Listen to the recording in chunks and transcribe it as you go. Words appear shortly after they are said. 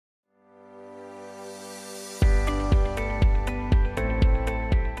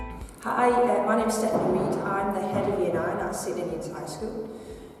Hi, my name is Steph. I'm the head of Year 9 at St Ninians High School.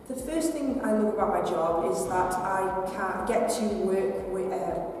 The first thing I love about my job is that I can get to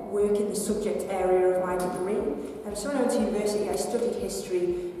work in the subject area of my degree. So when I went to university, I studied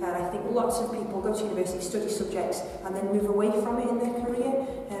history, and I think lots of people go to university, study subjects, and then move away from it in their career.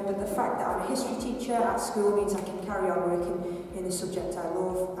 But the fact that I'm a history teacher at school means I can carry on working in the subject I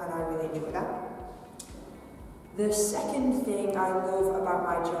love, and I really enjoy that. The second thing I love about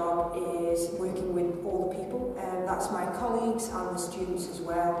my job is working with all the people, and that's my colleagues and the students as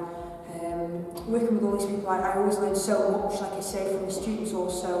well. Working with all these people, I always learn so much, like I say, from the students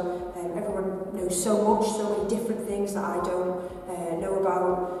also. Everyone knows so much, so many different things that I don't know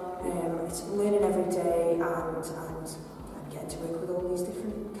about. It's learning every day and getting to work with all these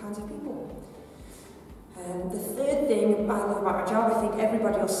different kinds of people. The third thing I love about my job, I think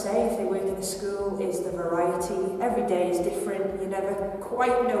everybody will say if they work in a school, is the variety. Every day is different, you never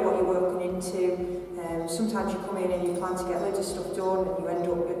quite know what you're walking into. Sometimes you come in and you plan to get loads of stuff done and you end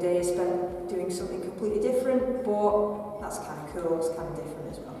up your day spent doing something completely different, but that's kind of cool, it's kind of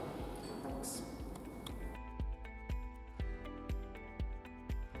different as well.